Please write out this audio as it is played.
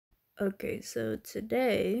Okay, so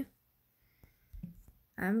today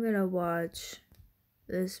I'm gonna watch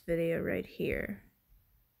this video right here.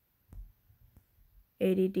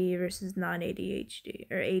 ADD versus non-ADHD,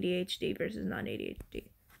 or ADHD versus non-ADHD.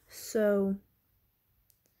 So,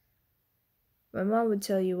 my mom would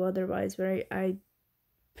tell you otherwise, but I'm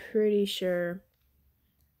pretty sure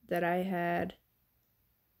that I had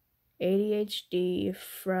ADHD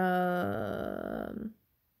from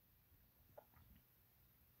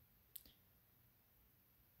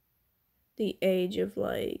the age of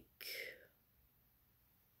like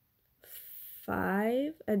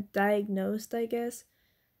 5, diagnosed, I guess,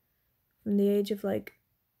 from the age of like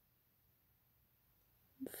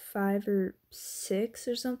 5 or 6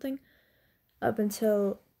 or something, up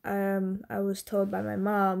until I was told by my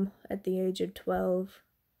mom at the age of 12.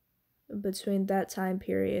 Between that time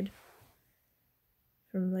period,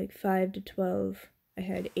 from like 5 to 12, I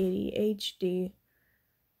had ADHD,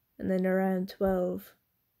 and then around 12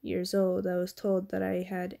 years old, I was told that I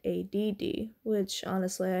had ADD, which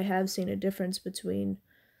honestly I have seen a difference between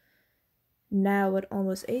now at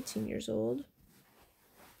almost 18 years old.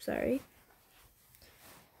 Sorry.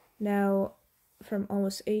 Now, from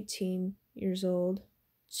almost 18 years old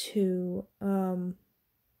to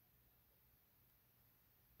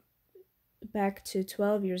back to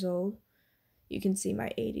 12 years old, you can see my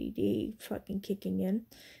ADD fucking kicking in.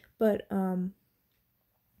 But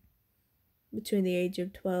between the age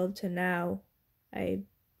of 12 to now, I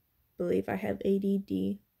believe I have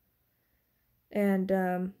ADD.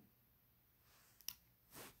 And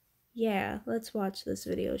yeah, let's watch this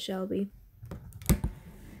video, Shelby.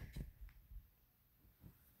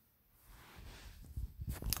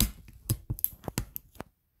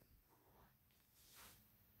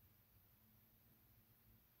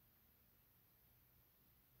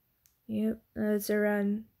 Yep, it's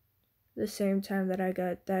around the same time that I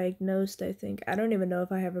got diagnosed, I think. I don't even know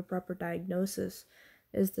if I have a proper diagnosis,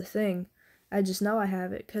 is the thing. I just know I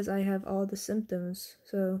have it because I have all the symptoms.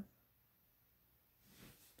 So,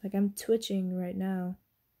 like, I'm twitching right now.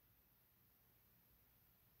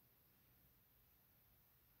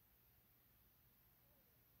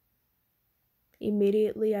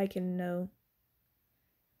 Immediately I can know.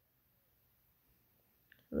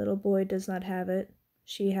 Little boy does not have it.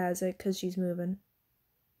 She has it because she's moving.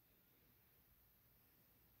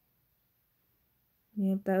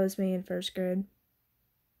 Yep, that was me in first grade.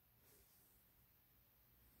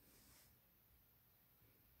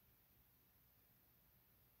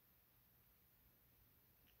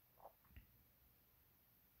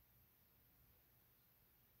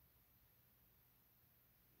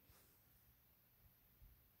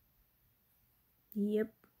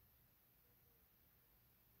 Yep.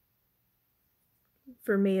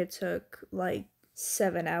 For me, it took like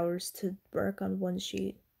 7 hours to work on one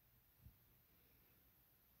sheet.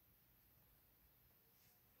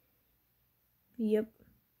 Yep.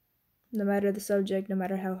 No matter the subject, no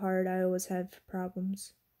matter how hard, I always have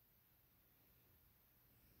problems.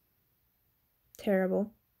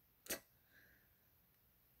 Terrible.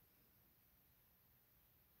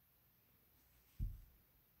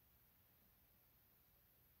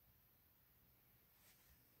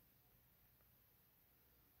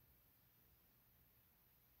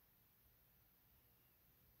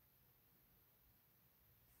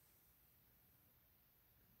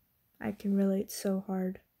 I can relate so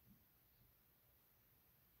hard.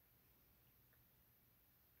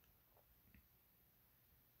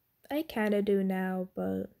 I kinda do now,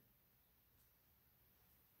 but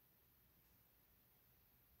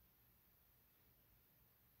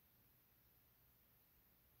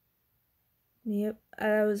yep.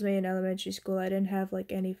 That was me in elementary school. I didn't have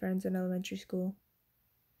like any friends in elementary school.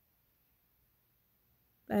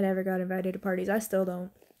 I never got invited to parties. I still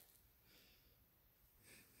don't.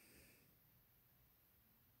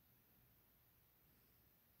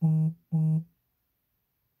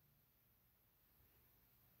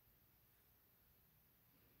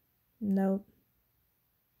 Nope.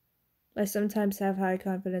 I sometimes have high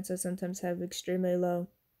confidence, I sometimes have extremely low.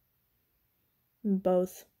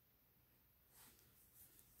 Both.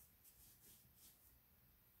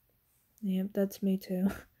 Yep, that's me too.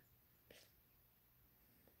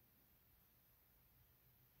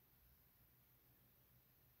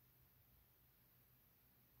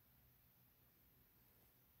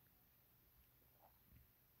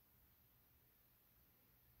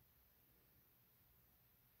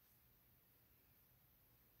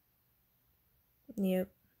 Yep.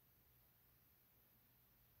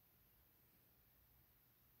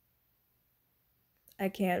 I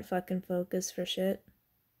can't fucking focus for shit.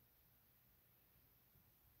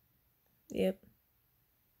 Yep.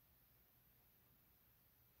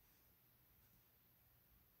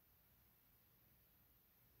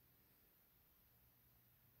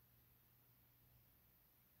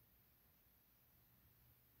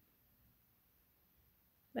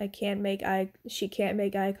 She can't make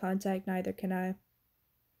eye contact, neither can I.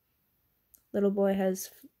 Little boy has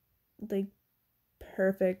like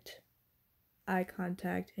perfect eye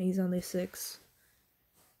contact, and he's only 6.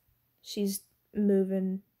 She's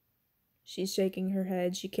moving, she's shaking her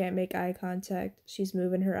head, she can't make eye contact, she's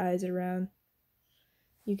moving her eyes around.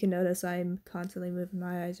 You can notice I'm constantly moving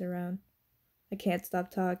my eyes around. I can't stop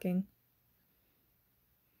talking.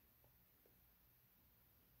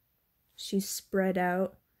 She's spread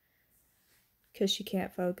out because she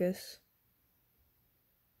can't focus.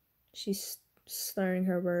 She's slurring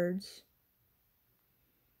her words.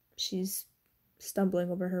 She's stumbling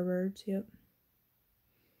over her words, yep.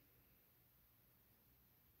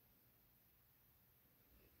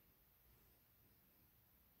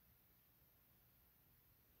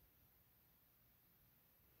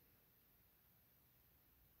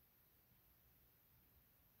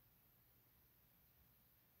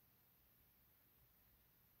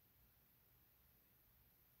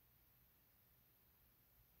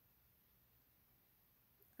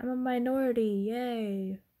 I'm a minority,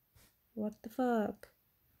 yay. What the fuck?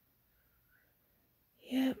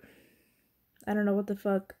 Yep. I don't know what the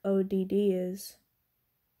fuck ODD is,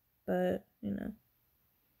 but,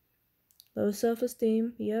 Low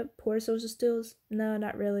self-esteem, yep. Poor social skills, no,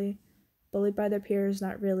 not really. Bullied by their peers,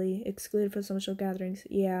 not really. Excluded from social gatherings,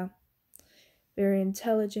 yeah. Very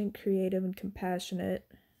intelligent, creative, and compassionate.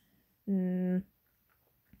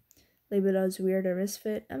 Labeled as weird or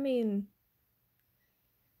misfit, I mean,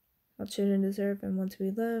 all children deserve and want to be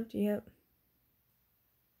loved, yep.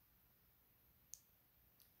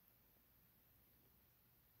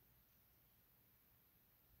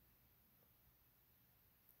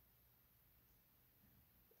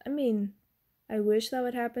 I mean, I wish that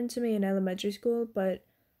would happen to me in elementary school, but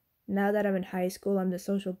now that I'm in high school, I'm the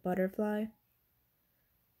social butterfly.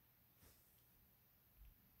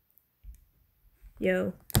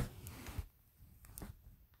 Yo,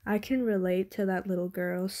 I can relate to that little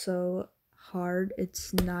girl so hard,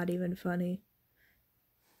 it's not even funny.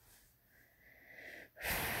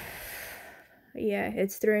 Yeah,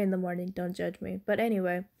 it's 3 in the morning, don't judge me. But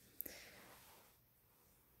anyway,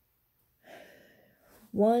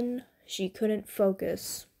 1, she couldn't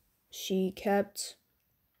focus. She's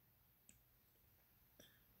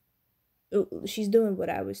doing what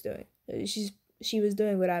I was doing. She was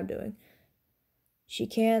doing what I'm doing. She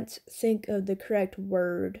can't think of the correct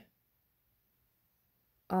word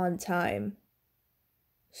on time.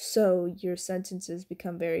 So your sentences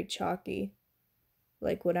become very chalky,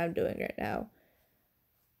 like what I'm doing right now.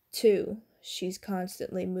 2, she's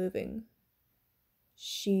constantly moving.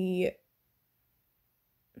 You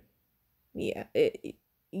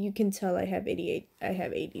can tell I have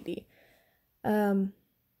ADD.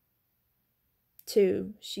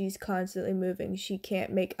 2, she's constantly moving. She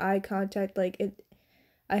can't make eye contact.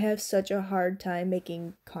 I have such a hard time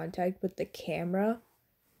making contact with the camera.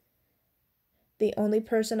 The only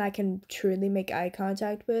person I can truly make eye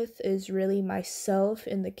contact with is really myself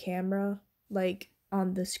in the camera, like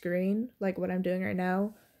on the screen, like what I'm doing right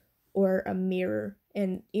now, or a mirror.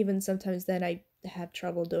 And even sometimes then I have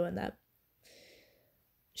trouble doing that.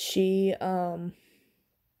 She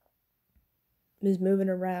is moving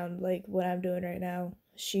around like what I'm doing right now.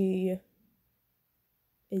 She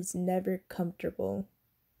is never comfortable.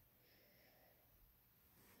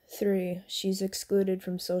 3, she's excluded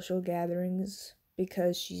from social gatherings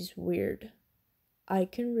because she's weird. I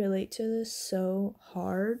can relate to this so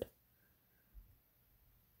hard.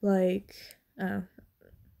 I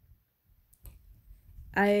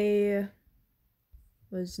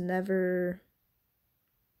was never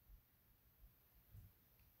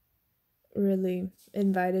really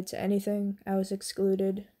invited to anything. I was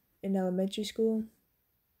excluded in elementary school.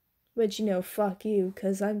 Which, fuck you,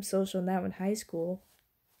 because I'm social now in high school.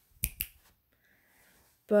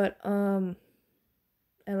 But,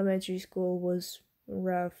 elementary school was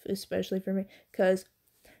rough, especially for me, because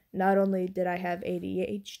not only did I have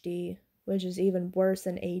ADHD, which is even worse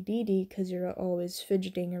than ADD because you're always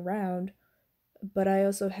fidgeting around, but I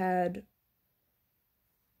also had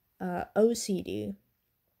OCD,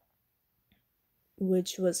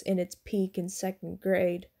 which was in its peak in 2nd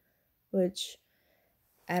grade, which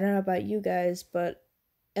I don't know about you guys, but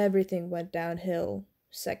everything went downhill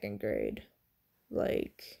 2nd grade.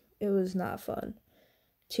 It was not fun.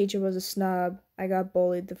 Teacher was a snob. I got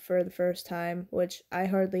bullied for the first time, which I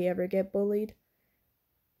hardly ever get bullied.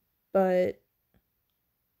 But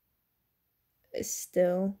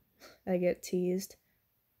still, I get teased.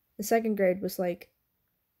 The 2nd grade was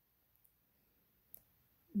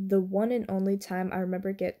the one and only time I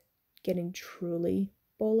remember getting truly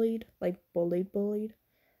bullied, bullied.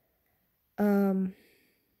 Um,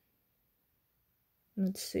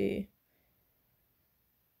 let's see.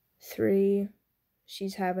 3,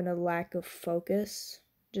 she's having a lack of focus,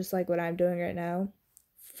 just like what I'm doing right now.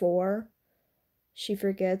 4, she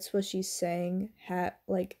forgets what she's saying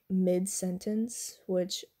like mid sentence,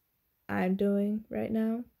 which I'm doing right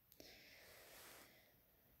now.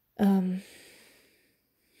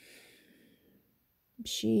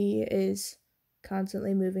 She is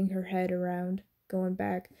constantly moving her head around, going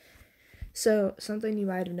back. So something you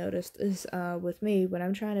might have noticed is with me, when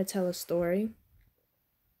I'm trying to tell a story,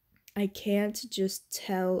 I can't just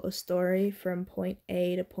tell a story from point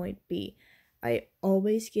A to point B. I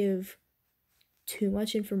always give too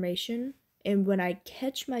much information, and when I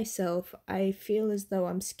catch myself, I feel as though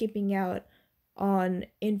I'm skipping out on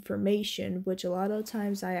information, which a lot of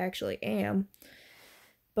times I actually am.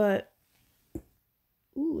 But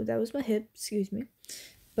ooh, that was my hip, excuse me.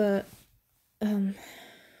 But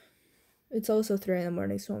it's also 3 in the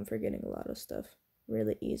morning, so I'm forgetting a lot of stuff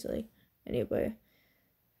really easily. Anyway,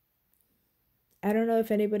 I don't know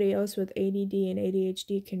if anybody else with ADD and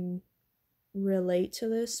ADHD can relate to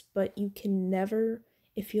this, but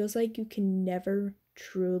it feels like you can never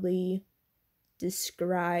truly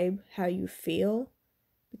describe how you feel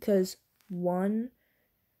because, one,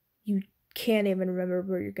 you can't even remember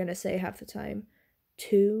what you're gonna say half the time.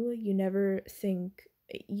 2,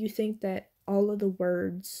 you think that all of the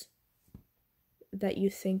words that you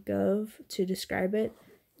think of to describe it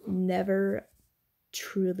never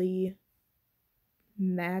truly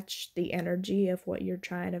match the energy of what you're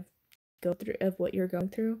trying to go through, of what you're going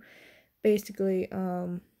through. Basically,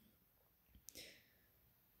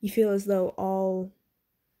 you feel as though all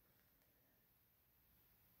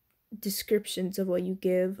descriptions of what you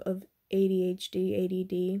give of ADHD,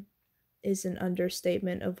 ADD is an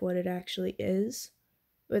understatement of what it actually is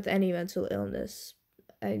with any mental illness.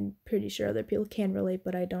 I'm pretty sure other people can relate,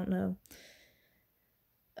 but I don't know.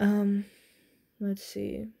 Let's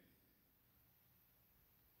see.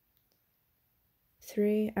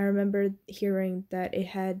 3, I remember hearing that it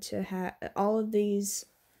had to have all of these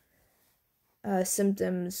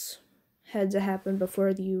symptoms had to happen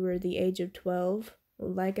before you were the age of 12.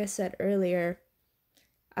 Like I said earlier,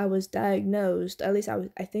 I was diagnosed, at least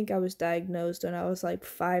I think I was diagnosed when I was like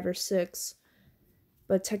 5 or 6,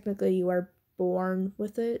 but technically you are born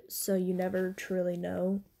with it, so you never truly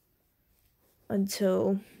know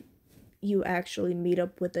until you actually meet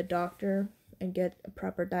up with a doctor and get a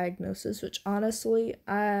proper diagnosis, which honestly,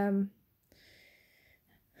 I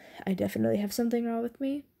definitely have something wrong with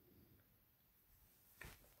me.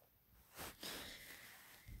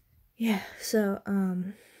 Yeah, so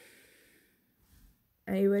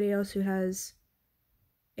anybody else who has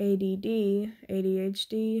ADD,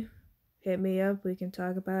 ADHD, hit me up. We can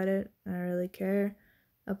talk about it. I don't really care.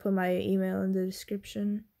 I'll put my email in the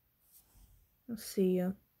description. I'll see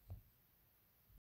you.